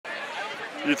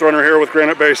Youth runner here with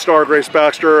Granite Bay star Grace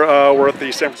Baxter. We're at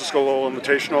the San Francisco Lowell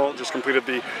Invitational. Just completed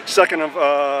the second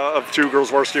of two girls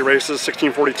varsity races,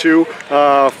 1642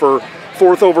 for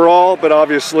fourth overall, but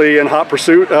obviously in hot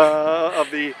pursuit of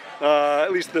the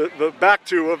at least the back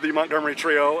two of the Montgomery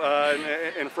trio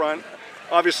in front.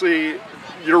 Obviously,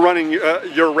 you're running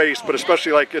your race, but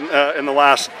especially like in the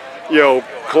last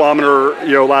kilometer,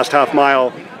 last half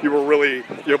mile, you were really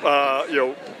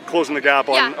closing the gap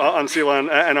on Sela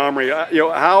and Omri.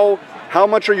 How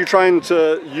much are you trying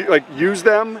to use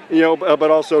them,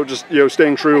 but also just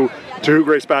staying true to who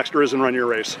Grace Baxter is and run your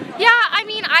race? Yeah, I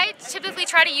mean, I typically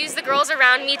try to use the girls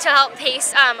around me to help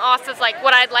pace off of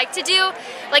what I'd like to do.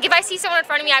 Like if I see someone in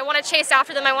front of me, I want to chase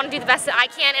after them. I want to do the best that I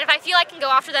can, and if I feel I can go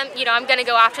after them, I'm going to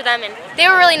go after them. And they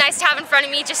were really nice to have in front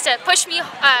of me just to push me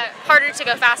harder to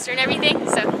go faster and everything.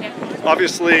 So yeah.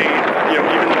 Obviously, even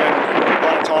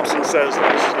when Thompson says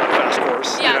that this is not a fast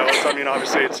course, I mean,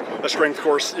 obviously it's a strength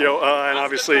course, and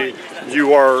obviously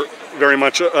you are very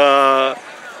much a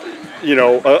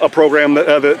program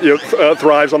that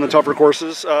thrives on the tougher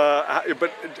courses.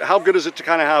 But how good is it to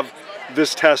kind of have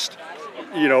this test,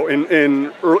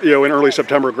 in early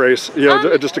September, Grace?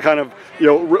 Just to kind of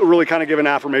really kind of give an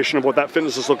affirmation of what that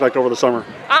fitness has looked like over the summer.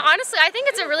 Honestly, I think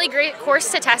it's a really great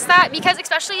course to test that, because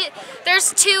especially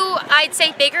there's two, I'd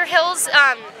say, bigger hills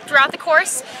throughout the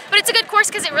course, but it's a good course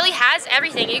because it really has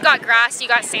everything. You got grass, you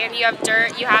got sand, you have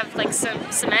dirt, you have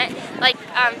some cement,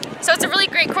 so it's a really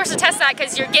great course to test that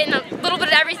because you're getting a little bit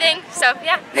of everything. So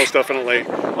yeah. Most definitely.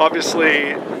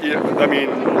 Obviously,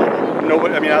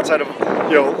 outside of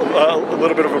a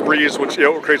little bit of a breeze, which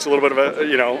creates a little bit of a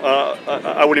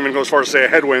I wouldn't even go as far as to say a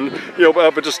headwind,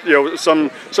 but just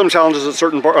some challenges at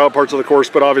certain parts of the course.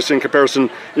 But obviously, in comparison,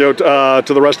 to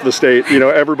the rest of the state,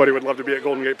 everybody would love to be at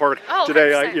Golden Gate Park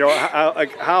today.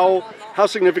 How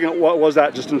significant was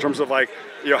that, just in terms of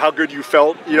how good you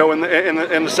felt, in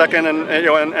the second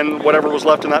and whatever was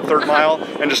left in that third mile,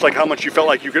 and just how much you felt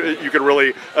like you could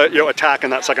really attack in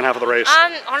that second half of the race?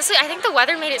 Honestly, I think the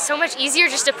weather made it so much easier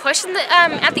just to push in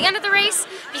at the end of the race,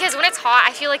 because when it's hot,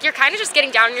 I feel like you're kind of just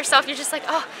getting down on yourself. You're just like,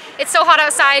 oh, it's so hot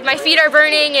outside, my feet are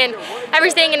burning and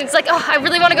everything, and it's like, oh, I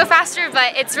really want to go faster,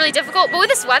 but it's really difficult. But with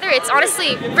this weather, it's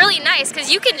honestly really nice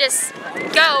because you can just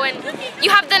go, and you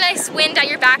have the nice wind at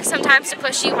your back sometimes to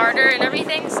push you harder and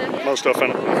everything. So yeah. Most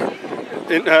definitely.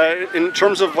 In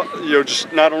terms of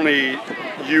just not only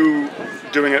you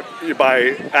doing it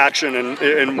by action and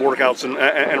workouts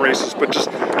and races, but just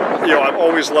I've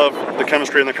always loved the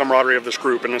chemistry and the camaraderie of this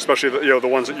group, and especially the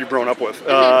ones that you've grown up with.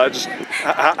 Just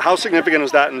how significant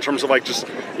is that in terms of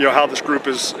how this group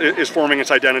is forming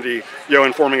its identity,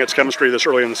 and forming its chemistry this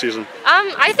early in the season?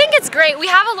 I think it's great. We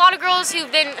have a lot of girls who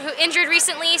injured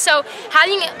recently, so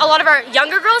having a lot of our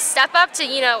younger girls step up to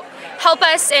help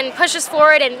us and push us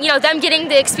forward, and them getting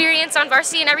the experience on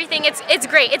varsity and everything, it's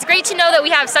great. It's great to know that we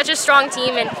have such a strong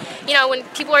team, and when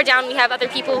people are down, we have other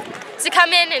people to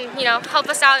come in and help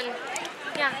us out. And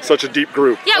yeah. Such a deep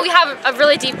group. Yeah, we have a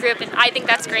really deep group, and I think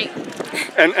that's great.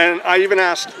 And I even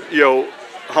asked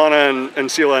Hannah and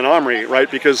Sela and Omri, right,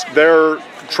 because they're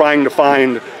trying to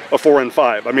find a 4 and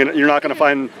 5. I mean, you're not going to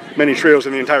find many trios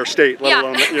in the entire state, let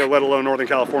alone Northern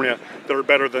California, that are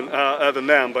better than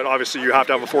them. But obviously, you have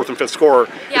to have a 4th and 5th scorer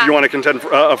if you want to contend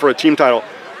for a team title.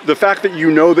 The fact that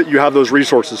that you have those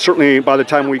resources, certainly by the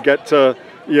time we get to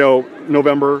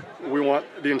November, we want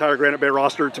the entire Granite Bay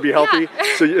roster to be healthy,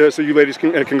 so you ladies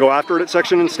can go after it at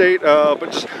section and state.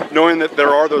 But just knowing that there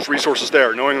are those resources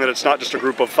there, knowing that it's not just a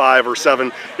group of 5 or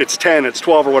 7, it's 10, it's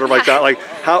 12 or whatever like that.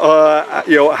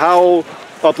 How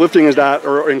uplifting is that,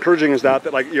 or encouraging is that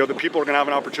the people are going to have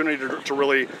an opportunity to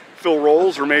really fill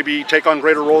roles, or maybe take on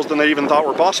greater roles than they even thought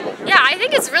were possible? Yeah, I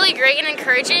think it's really great and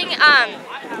encouraging.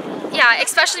 Yeah,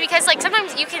 especially because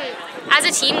sometimes you can, as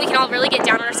a team, we can all really get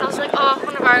down on ourselves. We're like, oh,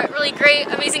 one of our really great,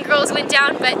 amazing girls went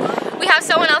down, but we have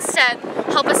someone else to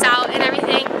help us out and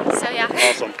everything. So yeah.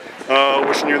 Awesome.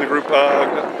 Wishing you and the group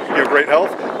great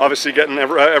health. Obviously, getting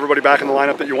everybody back in the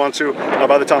lineup that you want to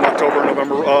by the time October and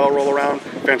November roll around.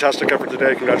 Fantastic effort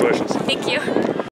today. Congratulations. Thank you.